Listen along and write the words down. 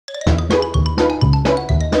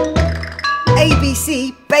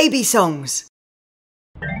ABC Baby Songs.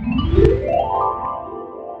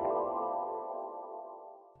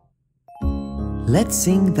 Let's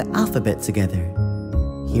sing the alphabet together.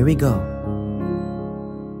 Here we go.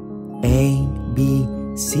 A, B,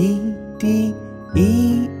 C, D,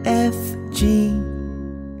 E, F, G,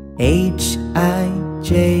 H, I,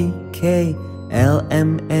 J, K, L,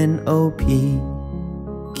 M, N, O, P,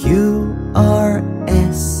 Q, R,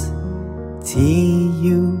 S, T,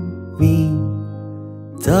 U, V,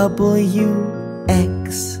 W,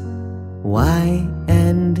 X, Y,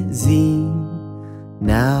 and Z.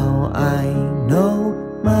 Now I know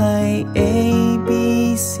my ABCs.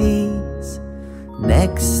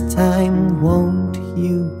 Next time, won't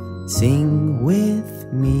you sing with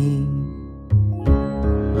me?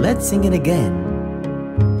 Let's sing it again.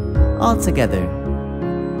 All together.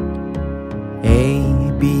 A,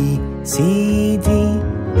 B, C, D,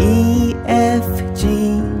 E, F,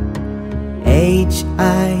 G, H,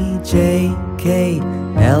 I, J, K,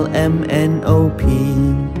 L, M, N, O, P,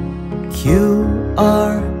 Q,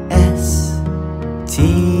 R, S, T,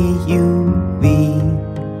 U, V,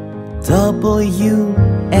 W,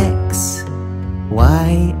 X,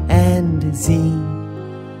 Y, and Z.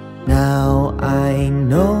 Now I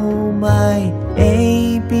know my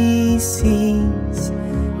ABCs.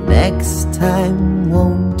 Next time,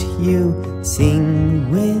 won't you sing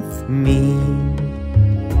with me?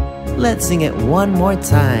 Let's sing it one more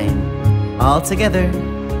time. All together.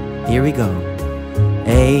 Here we go.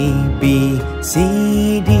 A, B,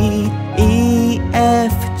 C, D, E,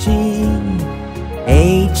 F, G,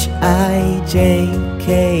 H, I, J,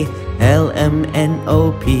 K, L, M, N,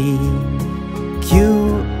 O, P,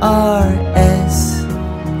 Q, R, S,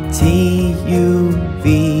 T, U,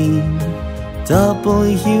 V,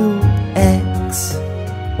 W, X,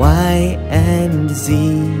 Y, and Z.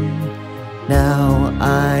 Now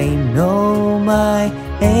I know my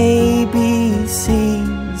ABCs.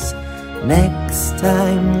 Next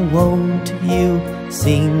time, won't you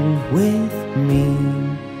sing with me?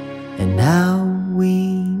 And now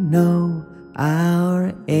we know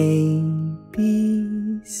our ABCs.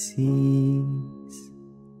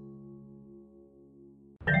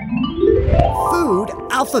 Food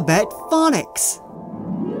Alphabet Phonics.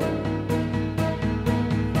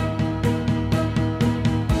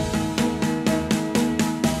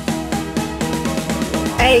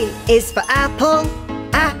 A is for apple,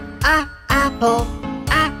 apple,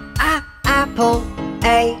 apple,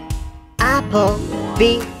 A, apple.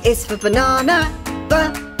 B is for banana,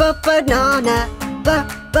 banana,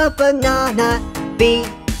 banana, B,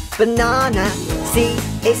 banana. C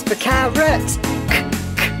is for carrot,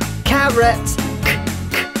 carrot,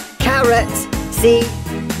 carrot, C,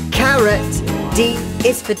 carrot. D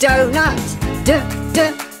is for donut,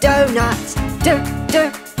 donut, donut,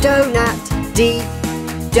 D,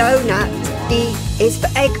 donut. E is for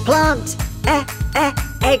eggplant,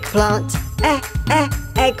 eggplant,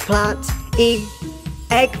 eggplant, E,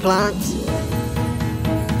 eggplant.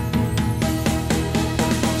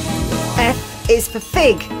 F is for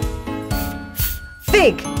fig,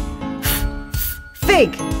 fig,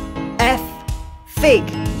 fig, F, fig.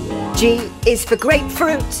 G is for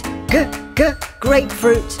grapefruit,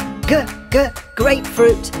 grapefruit,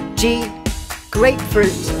 grapefruit, G,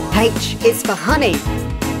 grapefruit. H is for honey,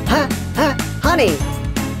 honey,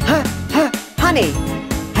 honey,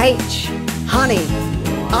 H, honey.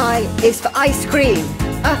 I is for ice cream,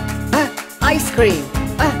 ice cream,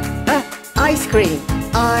 ice cream,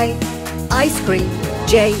 I, ice cream.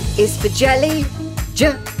 J is for jelly,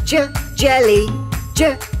 jelly, jelly,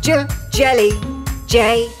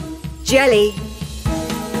 J, jelly.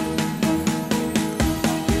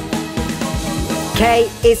 K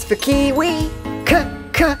is for kiwi,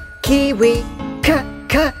 kiwi,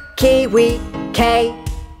 kiwi, K,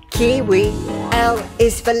 kiwi. L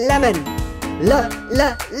is for lemon,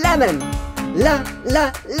 lemon,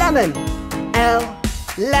 lemon, L,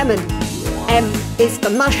 lemon. M is for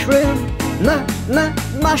mushroom,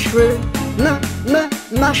 mushroom,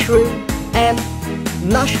 mushroom, M,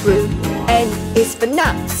 mushroom. N is for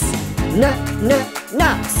nuts, nuts,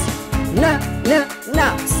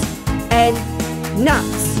 nuts, N,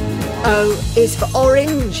 nuts. O is for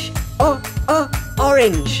orange,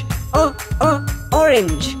 orange,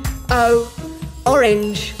 orange, O,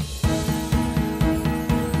 orange.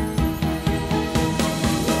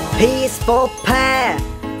 P is for pear,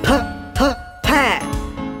 pear,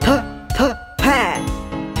 pear,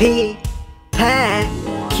 P, pear.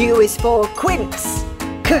 Q is for quince,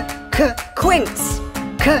 quince,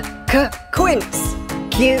 quince,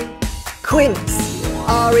 Q, quince.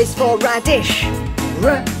 R is for radish,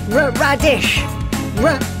 radish,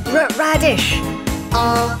 radish,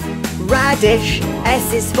 R, radish.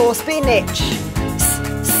 S is for spinach.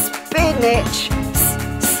 Spinach.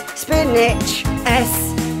 Spinach.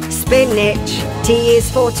 S, spinach. T is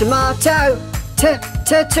for tomato.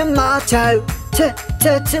 Tomato.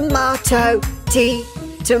 Tomato. T,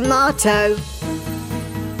 tomato.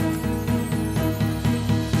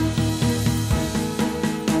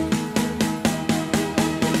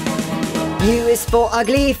 U is for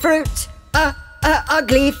ugly fruit.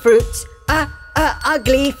 Ugly fruit.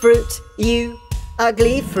 Ugly fruit. U,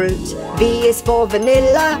 ugly fruit. V is for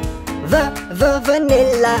vanilla.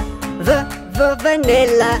 Vanilla.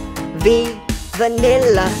 Vanilla. V,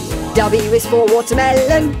 vanilla. W is for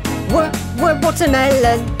watermelon.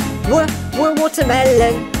 Watermelon.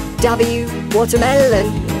 Watermelon. W, watermelon.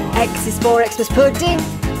 X is for Xmas pudding.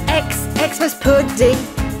 Xmas pudding.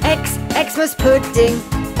 Xmas pudding.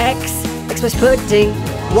 Xmas pudding.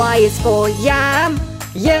 Y is for yam.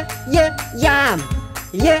 Yam.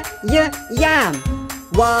 Yam.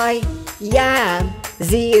 Y, yam.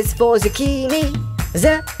 Z is for zucchini.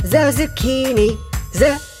 Zucchini.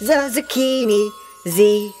 Zucchini.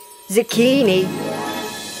 Z, zucchini.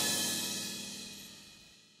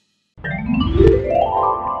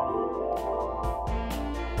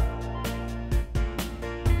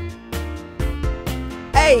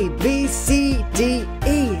 A, B, C, D,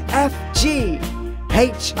 E, F, G,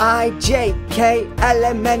 H, I, J, K, L,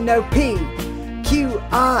 M, N, O, P, Q,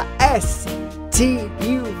 R, S, T,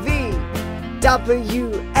 U, V,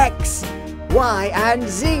 W, X, Y, and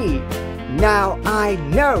Z. Now I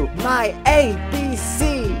know my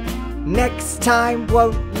ABC. Next time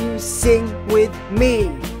won't you sing with me?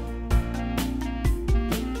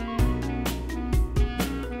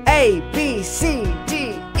 A, B, C,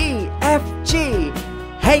 D, E, F, G,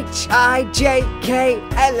 H, I, J, K,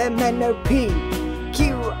 L, M, N, O, P,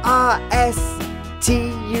 Q, R, S, T,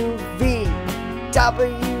 U, V,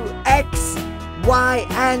 W, X, Y,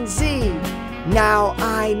 and Z. Now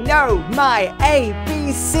I know my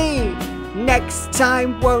ABC. Next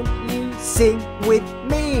time won't you sing with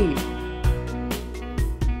me?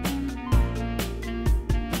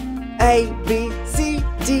 A, B, C,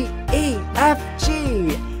 D, E, F,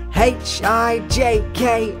 G, H, I, J,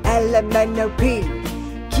 K, L, M, N, O, P,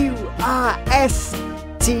 Q, R, S,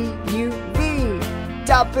 T, U, V,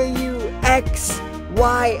 W, X,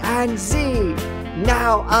 Y, and Z.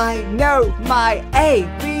 Now I know my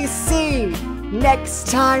ABC. Next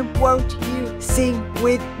time won't you sing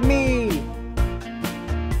with me?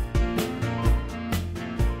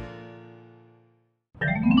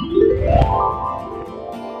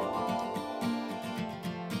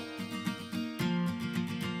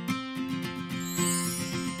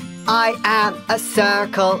 I am a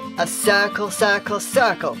circle, circle,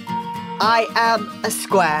 circle. I am a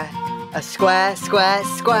square, square,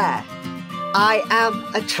 square. I am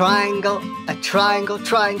a triangle, triangle,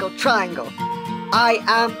 triangle. I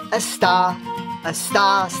am a star,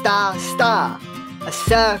 star. A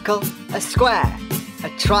circle, a square, a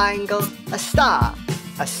triangle, a star.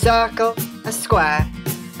 A circle, a square,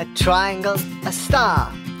 a triangle, a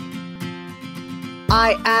star.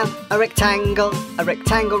 I am a rectangle,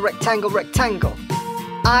 rectangle.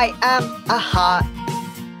 I am a heart,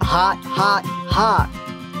 heart.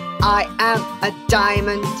 I am a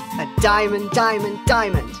diamond,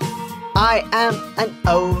 diamond. I am an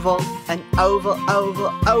oval,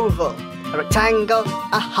 oval. A rectangle,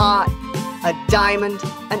 a heart, a diamond,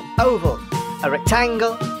 an oval. A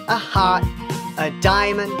rectangle, a heart, a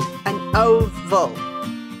diamond, an oval.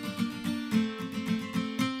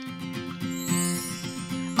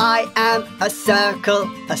 I am a circle,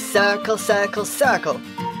 circle.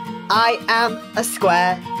 I am a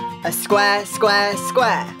square,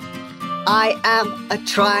 square. I am a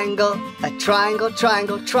triangle,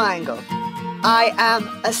 triangle. I am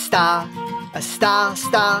a star, star.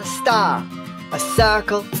 A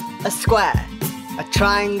circle, a square, a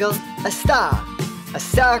triangle, a star. A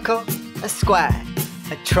circle, a square,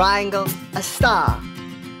 a triangle, a star.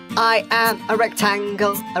 I am a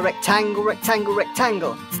rectangle,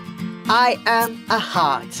 rectangle. I am a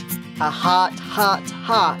heart, heart.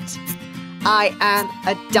 I am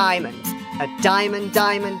a diamond,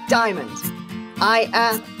 diamond. I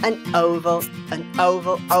am an oval,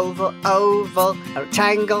 oval. A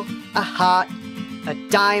rectangle, a heart, a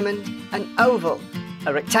diamond, an oval.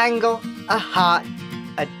 A rectangle, a heart,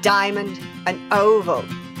 a diamond, an oval.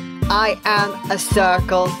 I am a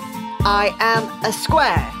circle, I am a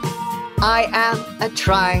square. I am a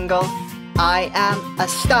triangle, I am a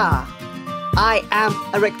star. I am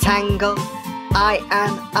a rectangle, I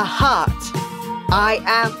am a heart. I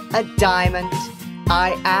am a diamond,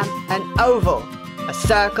 I am an oval. A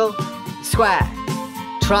circle, square,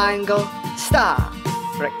 triangle, star,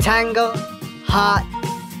 rectangle, heart,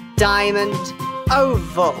 diamond,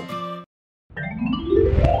 oval.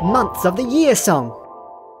 Months of the year song.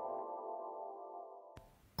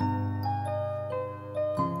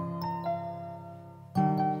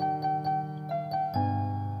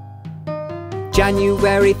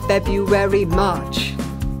 January, February, March,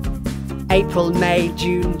 April, May,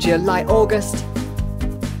 June, July, August,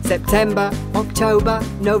 September, October,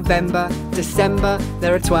 November, December.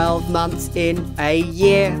 There are 12 months in a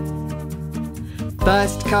year.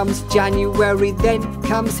 First comes January, then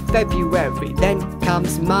comes February, then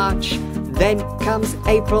comes March, then comes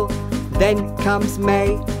April, then comes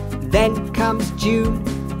May, then comes June,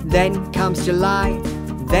 then comes July,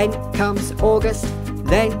 then comes August,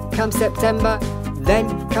 then comes September,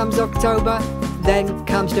 then comes October, then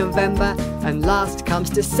comes November, and last comes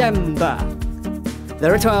December.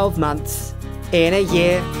 There are 12 months in a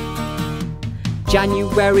year.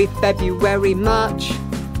 January, February, March,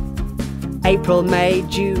 April, May,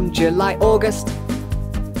 June, July, August,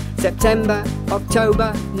 September,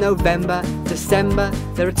 October, November, December.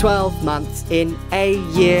 There are 12 months in a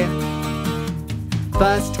year.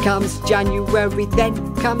 First comes January,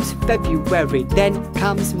 then comes February, then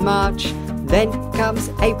comes March, then comes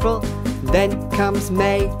April, then comes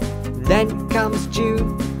May, then comes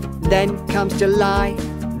June, then comes July,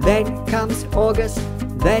 then comes August,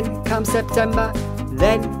 then comes September,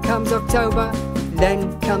 then comes October,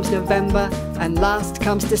 then comes November, and last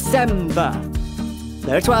comes December.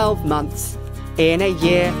 There are 12 months in a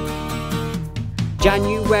year.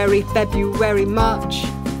 January, February, March,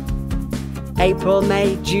 April,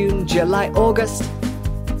 May, June, July, August,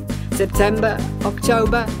 September,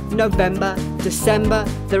 October, November, December.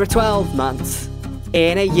 There are 12 months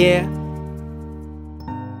in a year.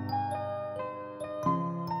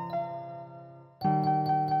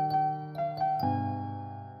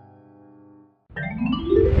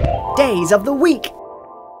 Days of the week.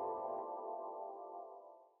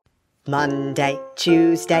 Monday,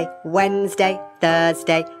 Tuesday, Wednesday,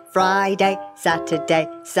 Thursday, Friday, Saturday,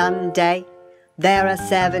 Sunday. There are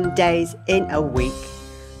 7 days in a week.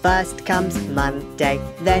 First comes Monday,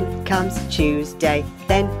 then comes Tuesday,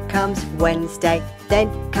 then comes Wednesday, then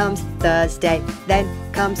comes Thursday, then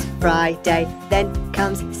comes Friday, then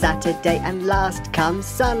comes Saturday, and last comes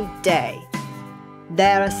Sunday.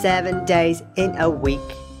 There are 7 days in a week.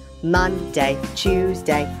 Monday,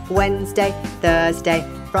 Tuesday, Wednesday, Thursday,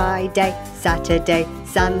 Friday, Saturday,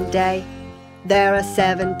 Sunday. There are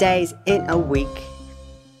 7 days in a week.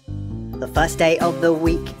 The first day of the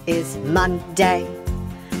week is Monday.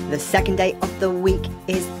 The second day of the week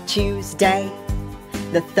is Tuesday.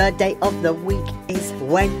 The third day of the week is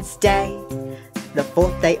Wednesday. The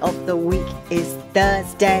fourth day of the week is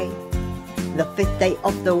Thursday. The fifth day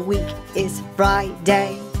of the week is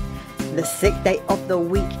Friday. The sixth day of the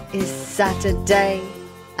week is Saturday.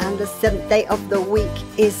 And the seventh day of the week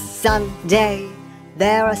is Sunday.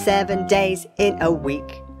 There are 7 days in a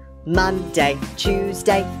week. Monday,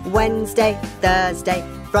 Tuesday, Wednesday, Thursday,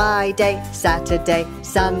 Friday, Saturday,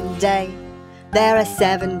 Sunday. There are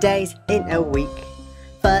 7 days in a week.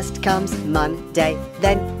 First comes Monday,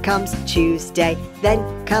 then comes Tuesday, then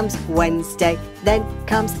comes Wednesday, then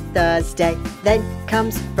comes Thursday, then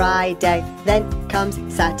comes Friday, then comes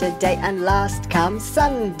Saturday, and last comes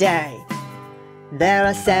Sunday. There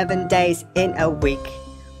are 7 days in a week.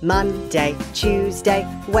 Monday, Tuesday,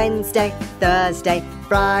 Wednesday, Thursday,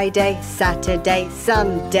 Friday, Saturday,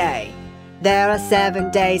 Sunday. There are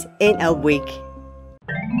 7 days in a week.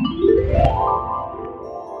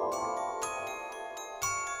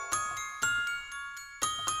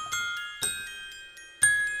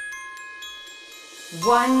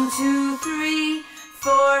 One, two, 3,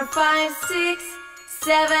 4, 5, 6,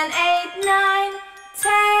 7, 8, 9,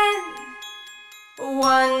 10.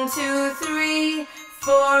 1, 2, 3,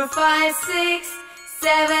 4, 5, 6,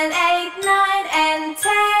 7, 8, 9, and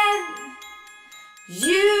 10.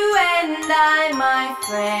 You and I, my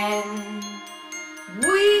friend,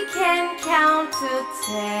 we can count to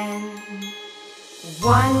 10.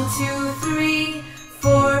 1, 2, 3,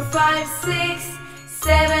 4, 5, 6,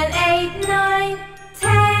 7, 8, 9,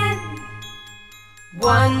 10.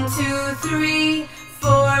 1, 2, 3,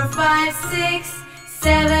 4, 5, 6,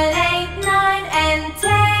 7, 8, 9, and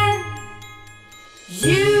 10.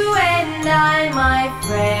 You and I, my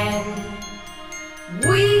friend,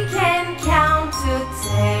 we can count to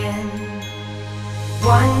 10.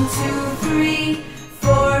 1, 2, 3,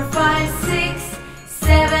 4, 5, 6,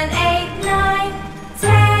 7, 8, 9,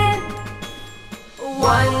 10.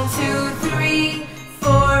 1, 2, 3,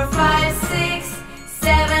 4, 5, 6,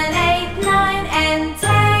 7, 8, 9, and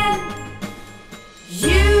 10.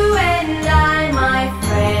 You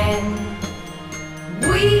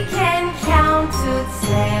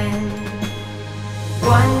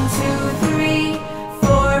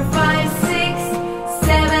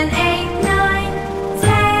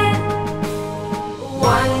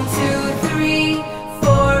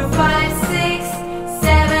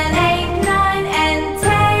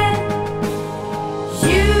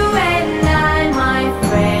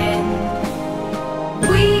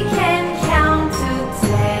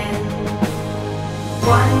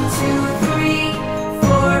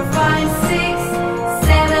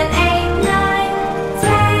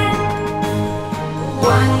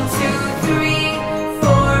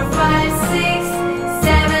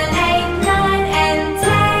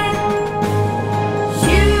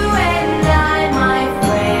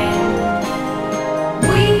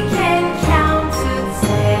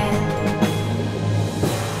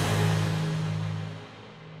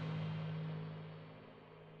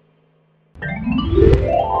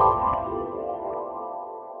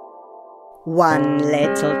 1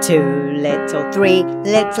 little, 2 little, 3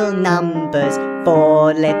 little numbers,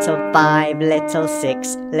 4 little, 5 little,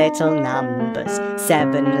 6 little numbers,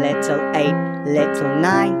 7 little, 8 little,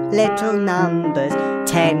 9 little numbers,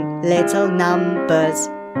 10 little numbers.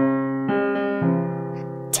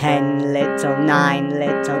 10 little, 9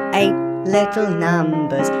 little, 8 little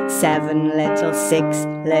numbers, 7 little, 6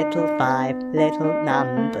 little, 5 little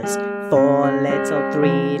numbers, 4 little,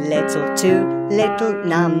 3 little, 2 little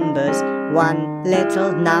numbers, 1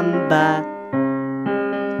 little number.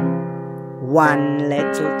 1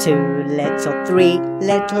 little, 2 little, 3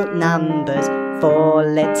 little numbers, 4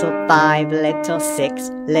 little, 5 little, 6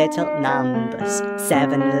 little numbers,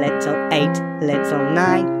 7 little, 8 little,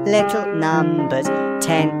 9 little numbers,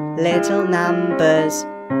 10 little numbers.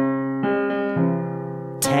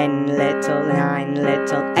 10 little, 9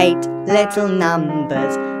 little, 8 little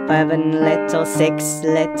numbers, 7 little, 6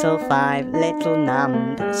 little, 5 little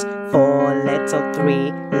numbers, 4 little,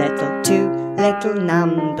 3 little, 2 little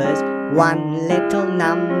numbers, 1 little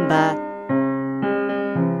number.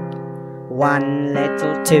 1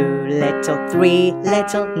 little, 2 little, 3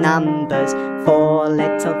 little numbers, 4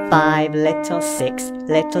 little, 5 little, 6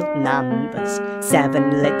 little numbers,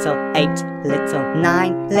 7 little, 8 little,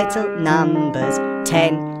 9 little numbers,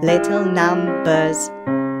 10 little numbers.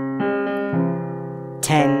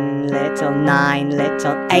 10 little, 9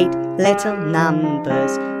 little, 8 little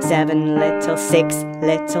numbers, 7 little, 6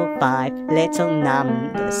 little, 5 little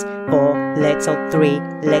numbers, 4 little, 3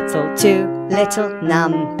 little, 2 little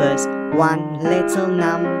numbers, 1 little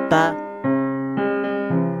number.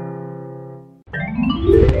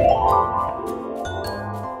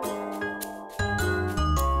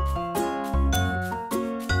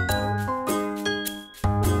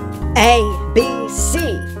 A, B,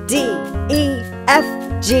 C, D, E, F,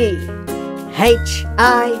 G, H,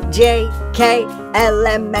 I, J, K, L,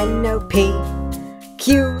 M, N, O, P,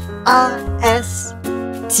 Q, R, S,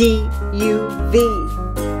 T, U, V,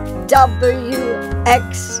 W,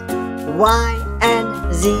 X, Y,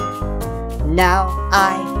 and Z. Now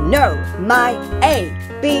I know my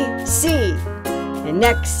ABC.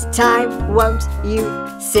 Next time, won't you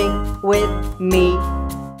sing with me?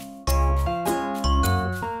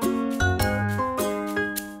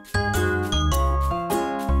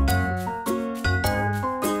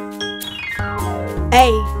 A,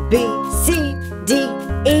 B, C, D,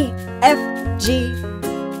 E, F, G,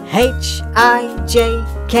 H, I, J,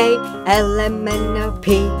 K, L, M, N, O,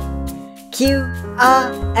 P, Q,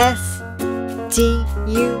 R, S, T,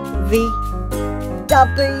 U, V,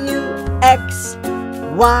 W, X,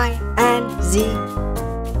 Y, and Z.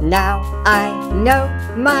 Now I know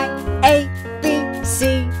my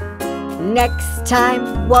ABC. Next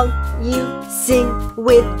time, won't you sing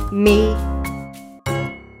with me?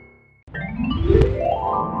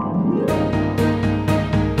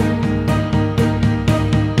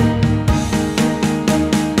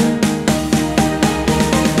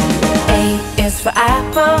 For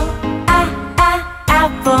apple,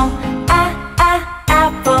 apple,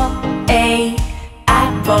 apple, A,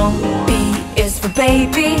 apple. B is for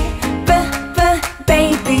baby,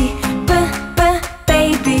 baby,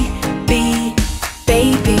 baby, B,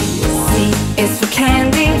 baby. C is for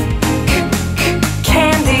candy,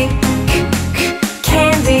 candy,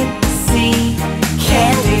 candy, C,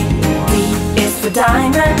 candy. D is for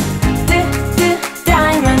diamond,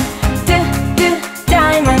 diamond,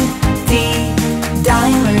 diamond, D,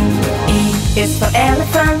 diamond. E is for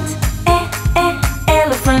elephant,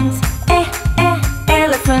 elephant,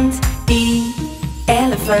 elephant, E,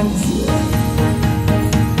 elephant.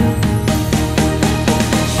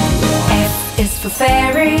 F is for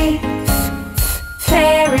fairy,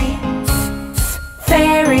 fairy,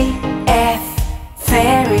 fairy, F,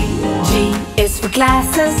 fairy. G is for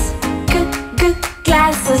glasses,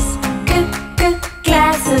 glasses,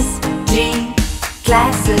 glasses, G,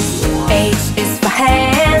 glasses. H is for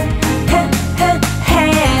hand,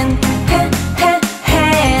 hand,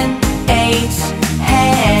 hand, H,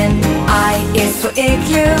 hand. I is for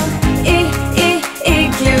igloo,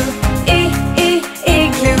 igloo,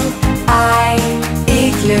 igloo, I,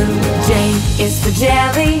 igloo. J is for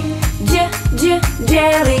jelly,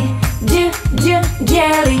 jelly,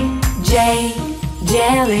 jelly, J,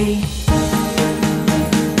 jelly.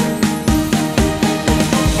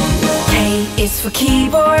 K is for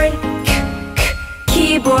keyboard,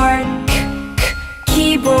 keyboard,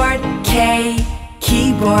 keyboard, K,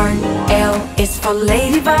 keyboard. L is for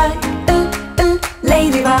ladybug,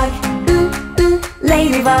 ladybug,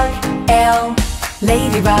 ladybug, L,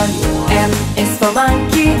 ladybug. M is for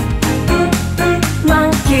monkey,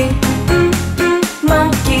 monkey,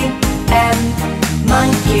 monkey, M,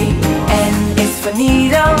 monkey. N for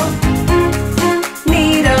needle,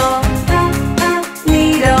 needle,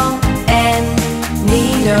 needle. N,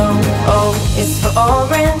 needle. O is for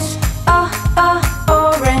orange,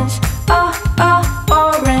 orange,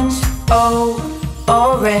 orange. O,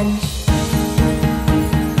 orange.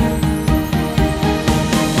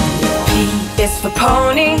 P is for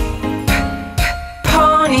pony,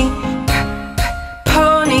 pony,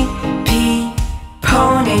 pony. P,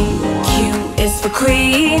 pony. Q is for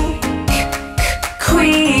queen,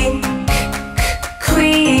 queen,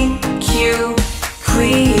 queen. Q,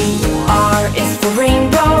 queen. R is for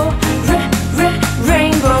rainbow,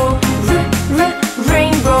 rainbow,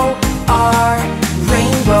 rainbow. R,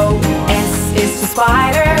 rainbow. S is for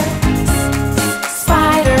spider,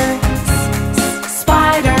 spider,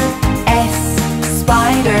 spider. S,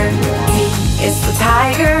 spider. T is for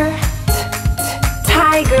tiger,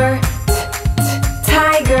 tiger,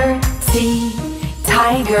 tiger. T,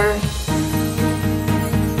 tiger.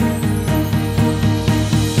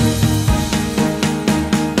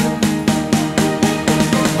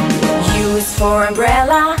 U is for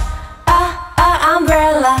umbrella,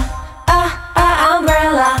 umbrella,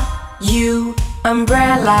 umbrella. U,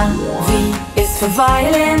 umbrella. V is for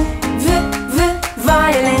violin,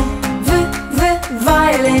 violin,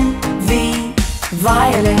 violin. V,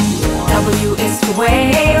 violin. W is for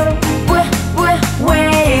whale, whale,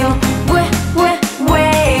 whale.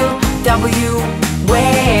 W,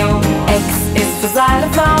 whale. X is for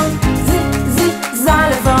xylophone,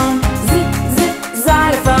 xylophone,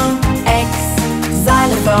 xylophone. X,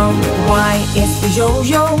 xylophone. Y is for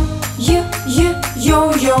yo-yo, yo-yo,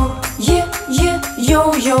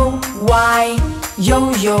 yo-yo. Y,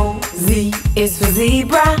 yo-yo. Z is for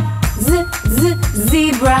zebra,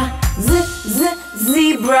 zebra,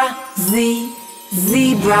 zebra. Z,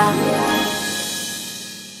 zebra.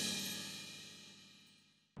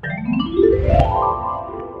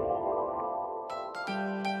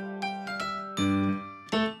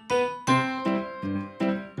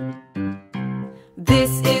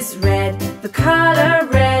 This is red, the color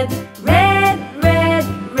red, red, red,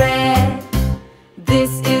 red.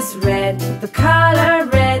 This is red, the color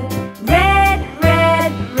red, red,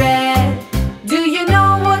 red, red. Do you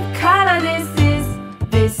know what color this is?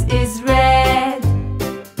 This is red.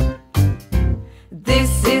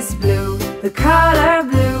 This is blue, the color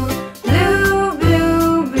blue, blue,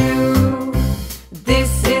 blue, blue.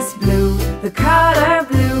 This is blue, the color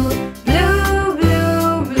blue, blue,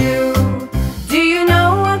 blue, blue. Do you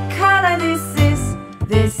know what color this is?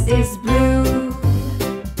 This is blue.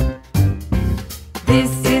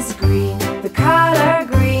 This is green, the color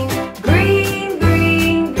green, green,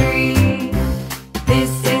 green, green.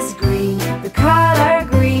 This is green, the color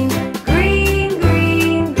green, green,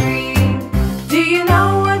 green, green. Do you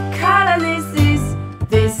know what color this is?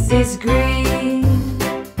 This is green.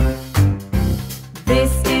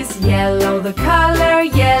 This is yellow, the color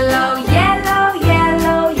yellow, yellow,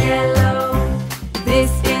 yellow, yellow.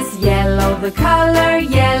 This is yellow, the color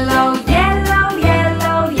yellow, yellow,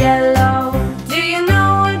 yellow, yellow. Do you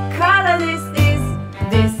know what color this is?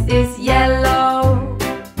 This is yellow.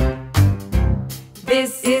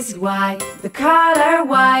 This is white, the color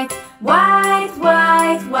white, white,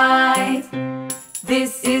 white, white.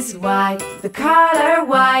 This is white, the color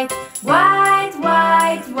white, white,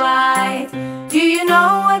 white, white. Do you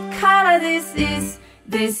know what color this is?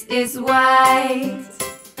 This is white.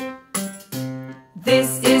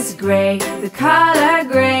 This is gray, the color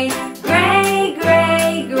gray, gray,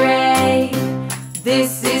 gray, gray.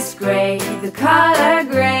 This is gray, the color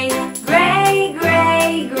gray, gray,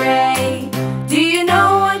 gray, gray. Do you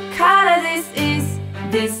know what color this is?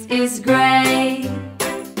 This is gray.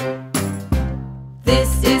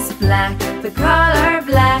 This is black, the color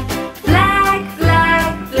black, black,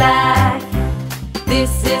 black, black.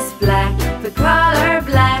 This is black, the color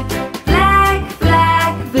black, black,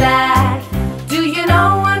 black, black. Do you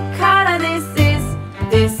know what color this is?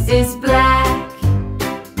 This is black.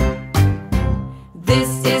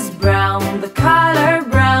 This is brown, the color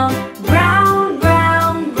brown, brown,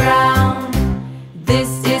 brown, brown. This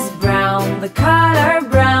is brown, the color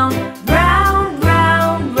brown, brown,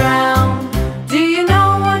 brown, brown. Do you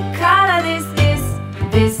know what color this is?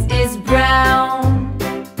 This is brown.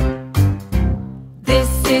 This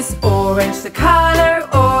is orange, the color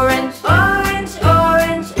orange, orange,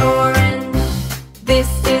 orange, orange. This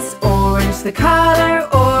is orange, the color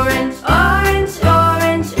orange, orange,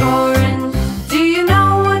 orange, orange. Do you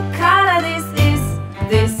know what color this is?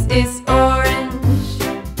 This is orange.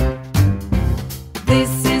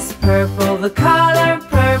 This is purple, the color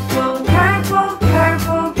purple, purple,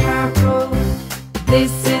 purple, purple.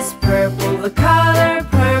 This is purple, the color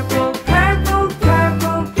purple, purple,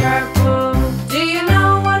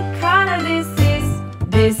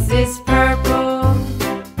 is purple.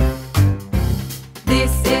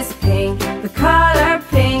 This is pink, the color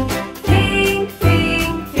pink. Pink,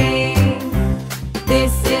 pink, pink.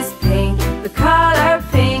 This is pink, the color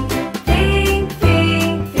pink. Pink,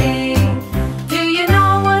 pink, pink. Do you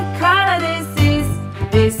know what color this is?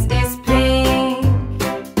 This is pink.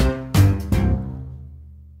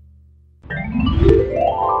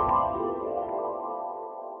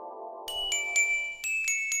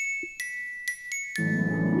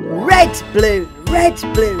 Red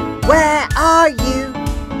balloon, where are you?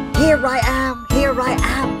 Here I am,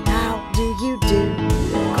 how do you do?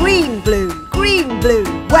 Green balloon,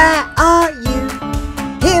 where are you?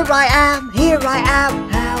 Here I am,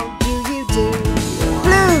 how do you do?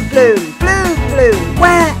 Blue balloon,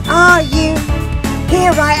 where are you?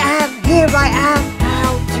 Here I am, how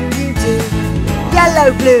do you do? Yellow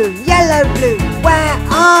balloon, where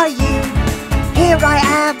are you? Here I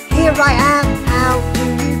am, how do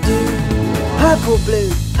you do?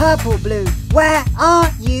 Purple balloon, where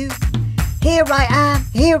are you? Here I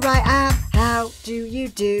am, how do you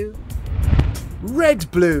do? Red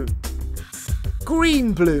balloon,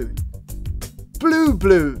 green balloon, blue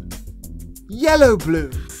balloon, yellow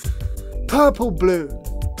balloon, purple balloon.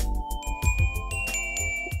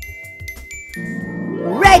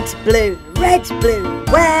 Red balloon,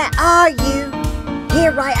 where are you?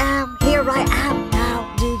 Here I am, how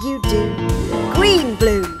do you do? Green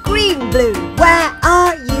balloon, where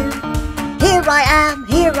are you? Here I am,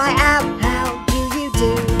 how do you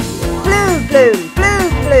do? Blue balloon,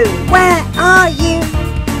 where are you?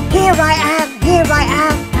 Here I am,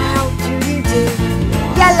 how do you do?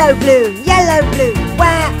 Yellow balloon,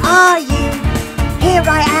 where are you? Here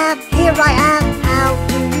I am, how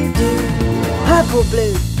do you do?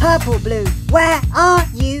 Purple balloon, where are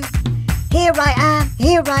you? Here I am,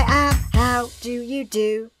 how do you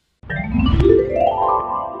do?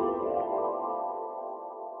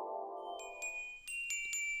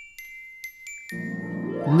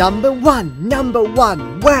 Number one,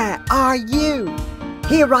 where are you?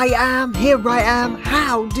 Here I am,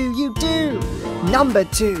 how do you do? Number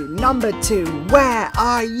two, where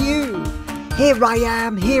are you? Here I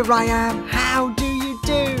am, how do you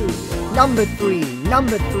do? Number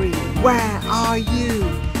three, where are you?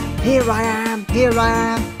 Here I am,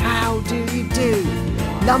 how do you do?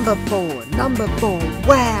 Number four,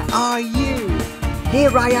 where are you?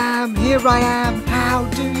 Here I am, how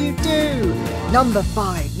do you do? Number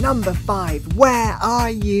five, where are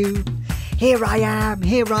you? Here I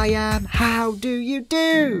am, how do you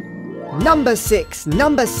do? Number six,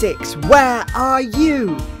 where are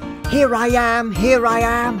you? Here I am,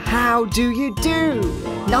 how do you do?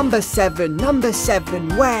 Number seven,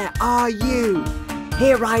 where are you?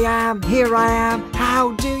 Here I am,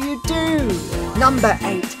 how do you do? Number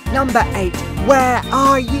eight, where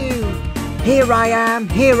are you? Here I am,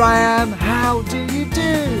 how do you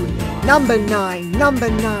do? Number nine,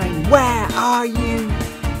 where are you?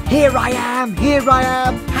 Here I am,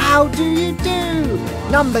 how do you do?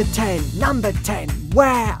 Number 10,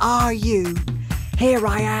 where are you? Here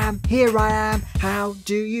I am, how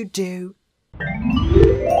do you do?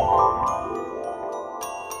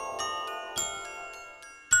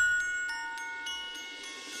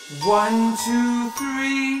 One, two,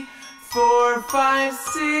 three, 4, 5,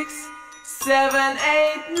 6, 7,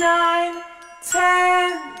 8, 9,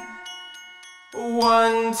 10.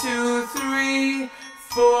 1, 2, 3,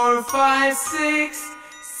 4, 5, 6,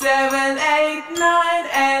 7, 8, 9,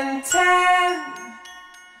 and 10.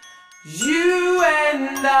 You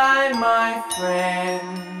and I, my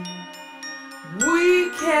friend, we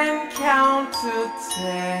can count to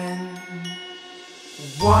 10.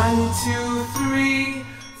 1, 2, 3,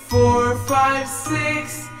 4, 5,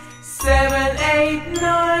 6, 7, 8,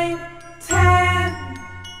 9, 10.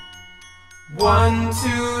 1,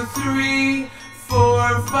 2, 3,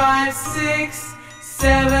 4, 5, 6,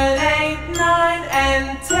 7, 8, 9,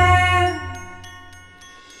 and 10.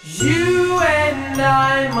 You and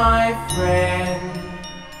I, my friend,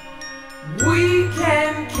 we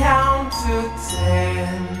can count to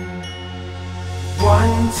 10.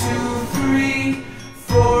 1, 2, 3,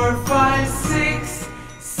 4, 5, 6,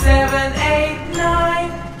 7, 8,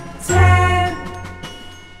 9, 10.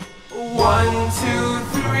 1, 2,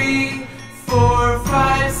 3, 4,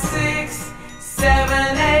 5, 6,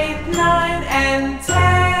 7, 8, 9, and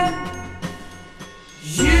 10.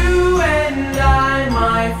 You and I,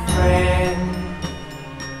 my friend,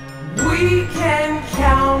 we can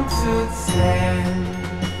count to 10.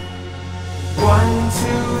 1,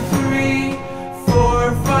 2, 3,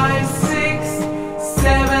 4, 5, 6,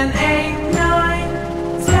 7, 8, 9,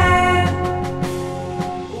 10.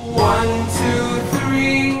 1, 2,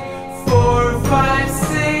 3, 5,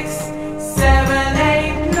 6, 7,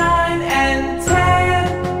 8, 9, and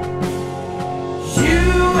 10. You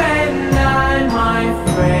and I, my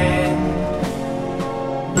friend,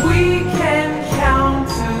 we can count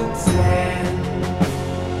to 10.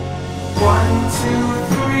 1,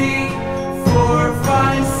 2, 3, 4,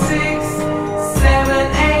 5, 6,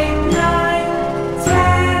 7, 8, 9,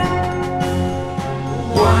 10.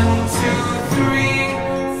 1, 2, 3,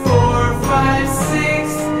 4, 5,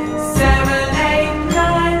 6, 7, 8,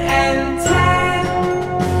 9, and 10.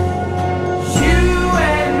 You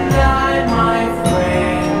and I, my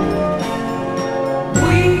friend,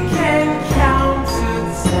 we can count to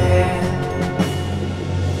 10.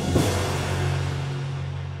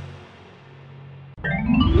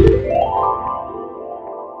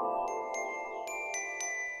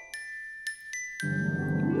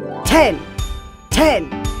 Ten, 10.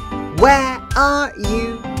 Where are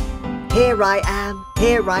you? Here I am,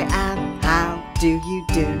 how do you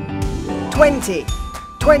do? 20,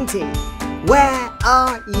 20. Where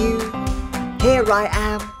are you? Here I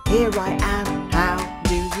am, how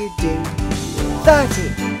do you do? 30,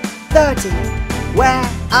 30. Where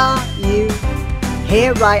are you?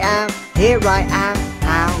 Here I am,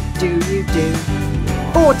 how do you do?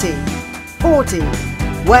 40, 40.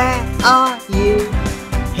 Where are you?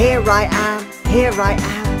 Here I am,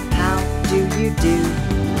 how do you do?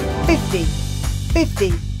 50,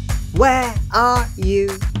 50. Where are you?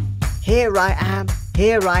 Here I am,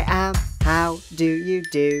 how do you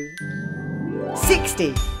do?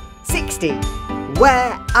 60, 60.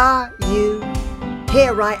 Where are you?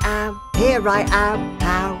 Here I am,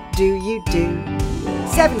 how do you do?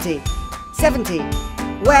 70, 70.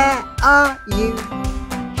 Where are you?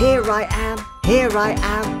 Here I am,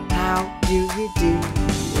 how do you do?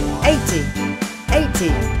 80,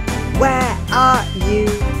 80. Where are you?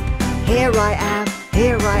 Here I am,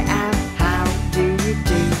 how do you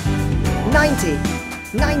do? 90,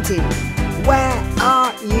 90. Where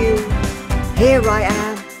are you? Here I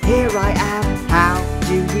am, how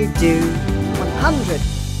do you do? 100,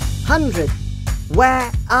 100.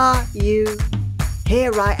 Where are you?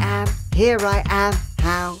 Here I am,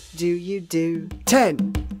 how do you do?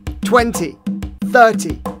 10, 20,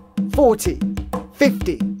 30, 40,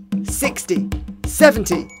 50, 60,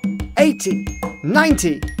 70, 80,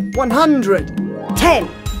 90, 100. 10,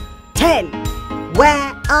 10.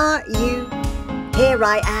 Where are you? Here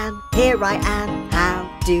I am, how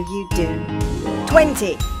do you do?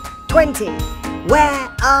 20, 20. Where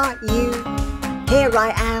are you? Here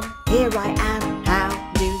I am, how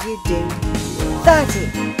do you do? 30,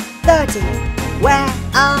 30. Where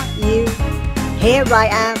are you? Here I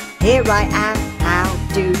am, how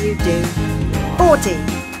do you do? 40,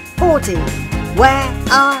 40. Where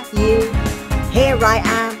are you? Here I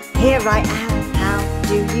am, how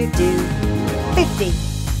do you do? 50,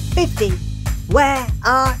 50. Where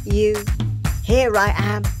are you? Here I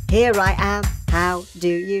am, how do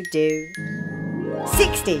you do?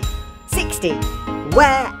 60, 60.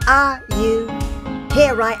 Where are you?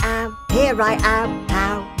 Here I am,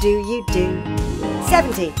 how do you do?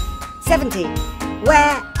 70, 70.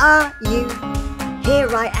 Where are you?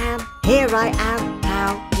 Here I am,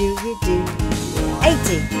 how do you do?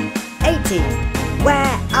 80, 80.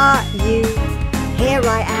 Where are you? Here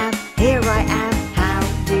I am, how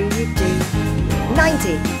do you do?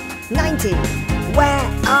 90, 90. Where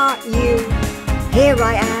are you? Here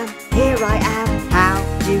I am, how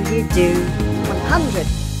do you do? 100,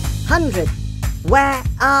 100. Where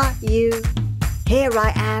are you? Here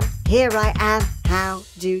I am, how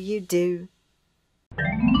do you do?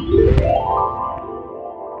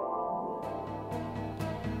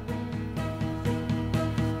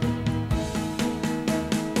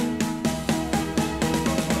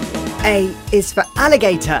 A is for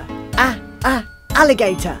alligator.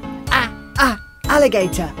 Alligator.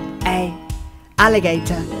 Alligator. A,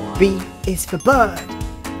 alligator. B is for bird.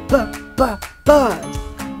 Bird. Bird.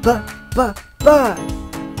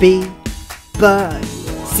 B, bird.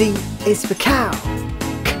 C is for cow.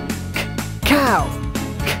 Cow.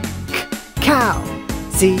 Cow.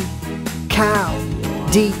 C, cow.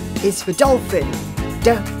 D is for dolphin.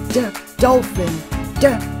 Dolphin.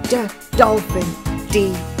 Dolphin.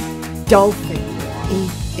 D, dolphin. E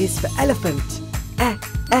is for elephant.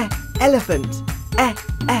 Elephant.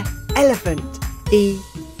 Elephant. E,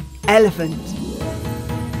 elephant.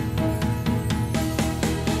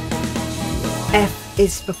 F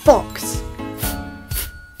is for fox.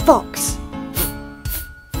 Fox.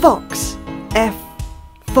 Fox. F,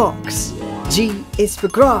 fox. G is for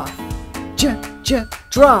giraffe. Giraffe.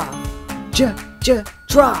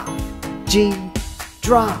 Giraffe. G,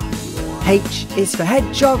 giraffe. H is for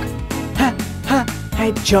hedgehog.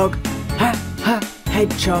 hedgehog.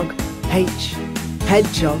 Hedgehog. H,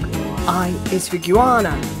 hedgehog. I is for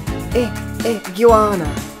iguana. Iguana.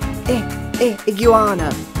 Iguana.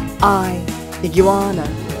 I, iguana.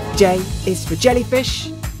 J is for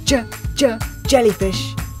jellyfish.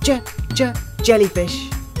 Jellyfish. Jellyfish.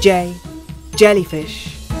 J,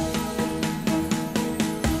 jellyfish.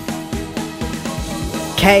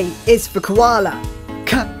 K is for koala.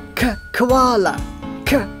 Koala.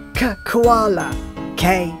 Koala.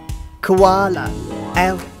 K, koala.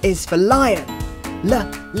 L is for lion.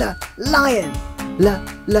 Lion. Lion.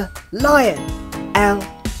 L,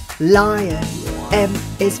 lion. M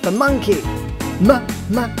is for monkey.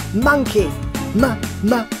 Monkey.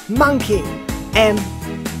 Monkey. M,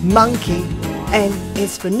 monkey. N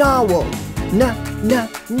is for narwhal.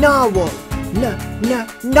 Narwhal.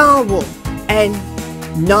 Narwhal. N,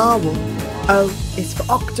 narwhal. O is for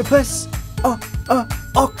octopus.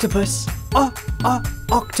 Octopus.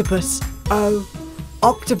 Octopus. O,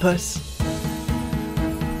 octopus.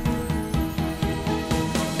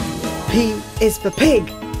 P is for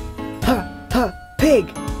pig. Pig.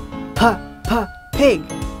 Pig.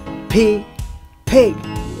 P, pig.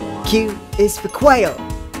 Q is for quail.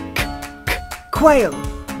 Quail.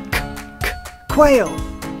 Quail.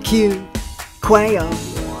 Q, quail.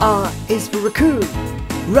 R is for raccoon.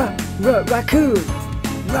 Raccoon.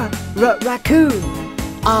 Raccoon.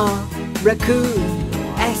 R, raccoon.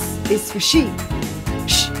 S is for sheep.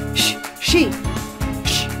 Sheep.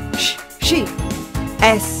 Sheep.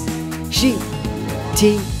 S, sheep.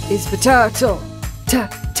 T is for turtle.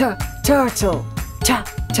 Turtle.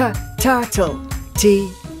 Turtle.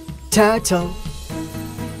 T, turtle.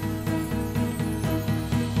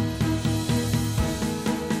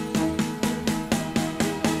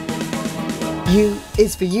 U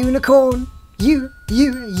is for unicorn.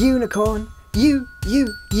 Unicorn.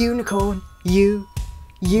 Unicorn.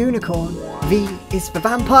 Unicorn. V is for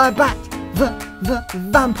vampire bat.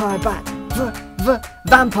 Vampire bat.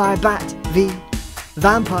 Vampire bat. V,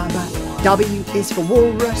 vampire bat. W is for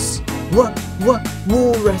walrus.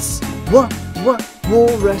 Walrus.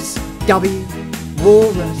 Walrus. W,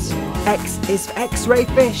 walrus. X is for X-ray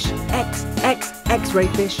fish. X-ray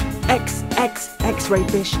fish. X-ray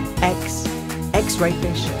fish. X-ray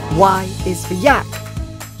fish. Y is for yak.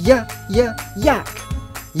 Yak. Yak.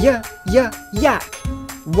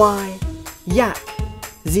 Y, yak.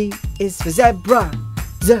 Z is for zebra.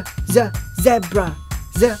 Zebra.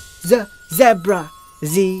 Zebra.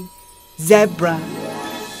 Z, zebra.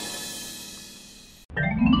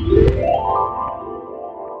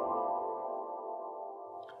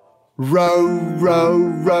 Row, row,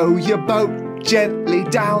 row your boat gently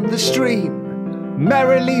down the stream.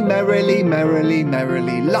 Merrily, merrily, merrily,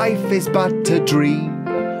 merrily, life is but a dream.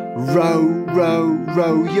 Row, row,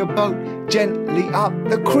 row your boat gently up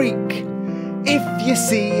the creek. If you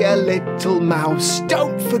see a little mouse,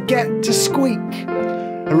 don't forget to squeak.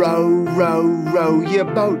 Row, row, row your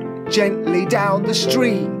boat gently down the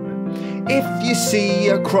stream. If you see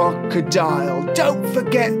a crocodile, don't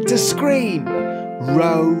forget to scream.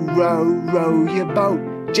 Row, row, row your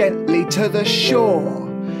boat gently to the shore.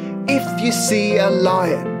 If you see a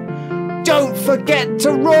lion, don't forget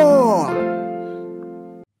to roar.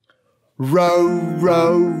 Row,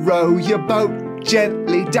 row, row your boat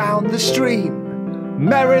gently down the stream.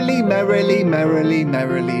 Merrily, merrily, merrily,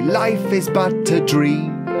 merrily, life is but a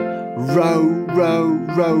dream. Row, row,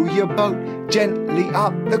 row your boat gently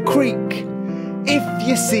up the creek. If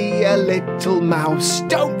you see a little mouse,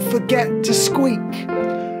 don't forget to squeak.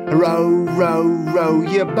 Row, row, row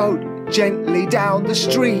your boat gently down the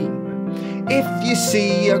stream. If you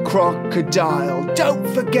see a crocodile, don't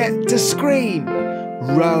forget to scream.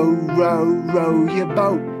 Row, row, row your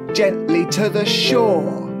boat gently to the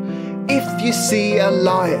shore. If you see a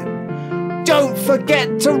lion, don't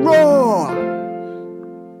forget to roar.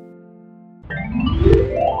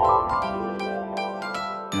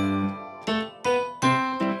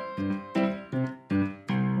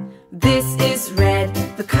 This is red,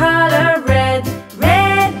 the color red,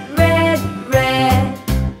 red, red, red.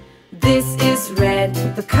 This is red,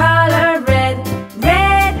 the color red,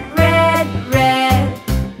 red, red, red.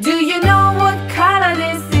 Do you know what color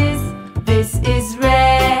this is? This is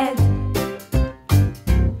red.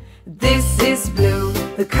 This is blue,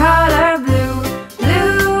 the color blue,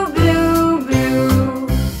 blue, blue, blue.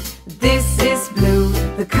 This is blue,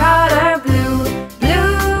 the color blue,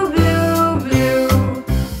 blue, blue, blue.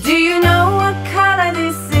 Do you know what color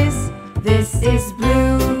this is? This is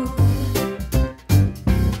blue.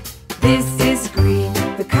 This is green,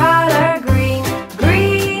 the color green,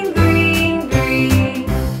 green, green, green.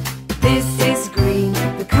 This is green,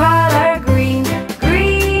 the color green, green,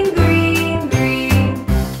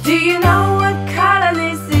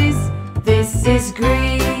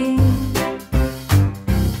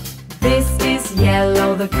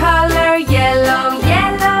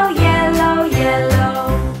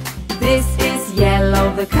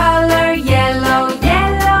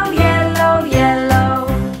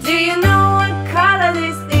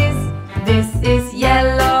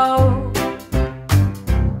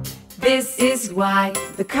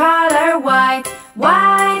 white,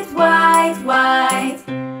 white, white, white.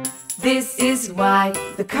 This is white,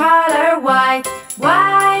 the color white,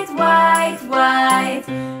 white, white, white.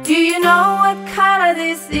 Do you know what color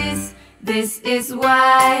this is? This is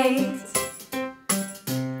white.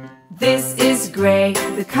 This is gray,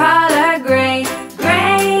 the color gray,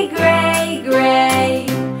 gray, gray, gray.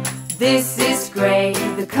 This is gray,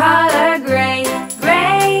 the color gray,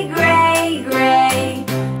 gray, gray, gray.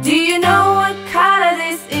 Do you know what color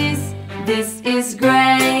this is? This is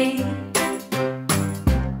gray.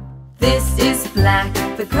 This is black,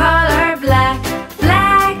 the color black,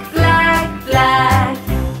 black, black, black.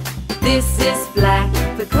 This is black,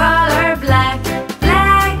 the color black,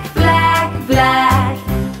 black, black, black.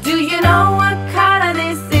 Do you know what color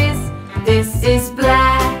this is? This is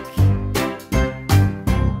black.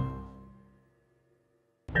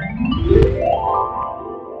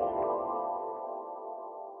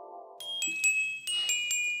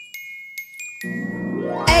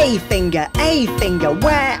 A finger,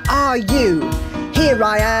 where are you? Here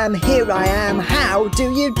I am, how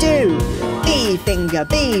do you do? B finger,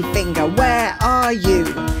 where are you?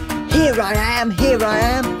 Here I am,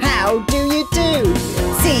 how do you do?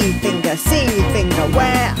 C finger,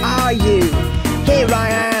 where are you? Here I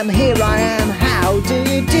am, how do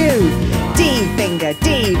you do? D finger,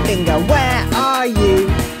 where are you?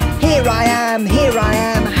 Here I am,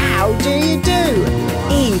 how do you do?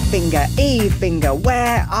 E finger,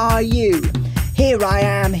 where are you? Here I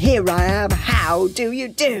am, how do you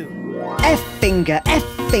do? F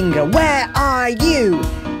finger, where are you?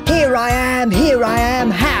 Here I am,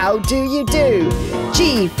 how do you do?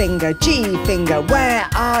 G finger, where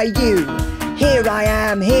are you? Here I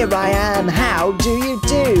am, how do you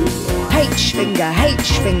do? H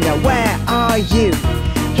finger, where are you?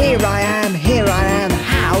 Here I am,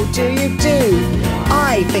 how do you do?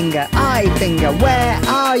 I finger, where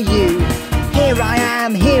are you? Here I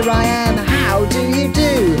am, how do you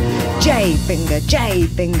do? J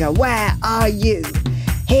finger, where are you?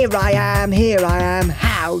 Here I am,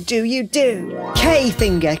 how do you do? K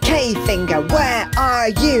finger, where are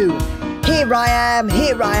you? Here I am,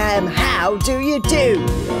 how do you do?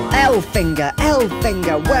 L finger,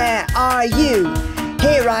 where are you?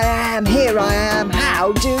 Here I am,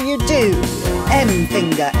 how do you do? M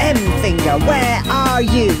finger, where are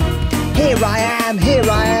you? Here I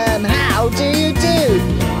am, how do you do?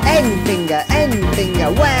 N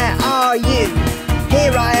finger, where are you?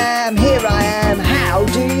 Here I am, how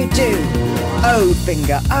do you do? O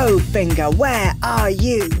finger, where are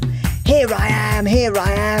you? Here I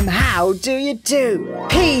am, how do you do?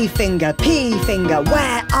 P finger,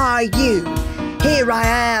 where are you? Here I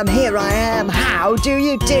am, how do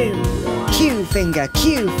you do? Q finger,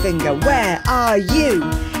 where are you?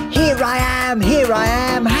 Here I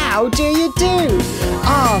am, how do you do?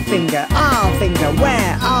 R finger,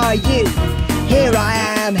 where are you? Here I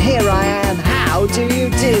am, how do you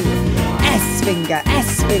do? S finger,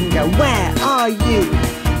 where are you?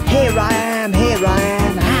 Here I am,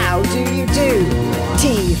 how do you do?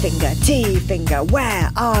 T finger, where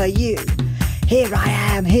are you? Here I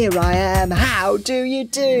am, how do you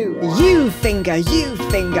do? U finger,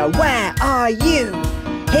 where are you?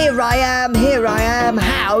 Here I am,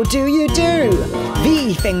 how do you do?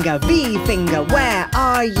 V finger, where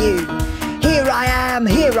are you? Here I am,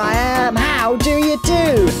 how do you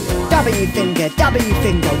do? W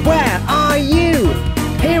finger, where are you?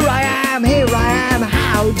 Here I am,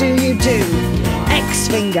 how do you do? X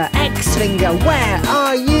finger, where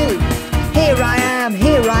are you? Here I am,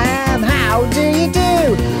 how do you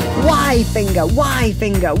do? Y finger,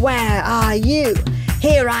 where are you?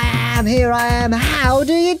 Here I am, how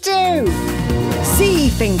do you do? Z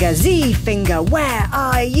finger, where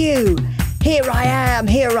are you? Here I am,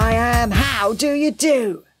 how do you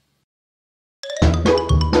do?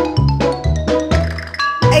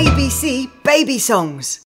 ABC Baby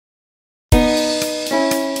Songs.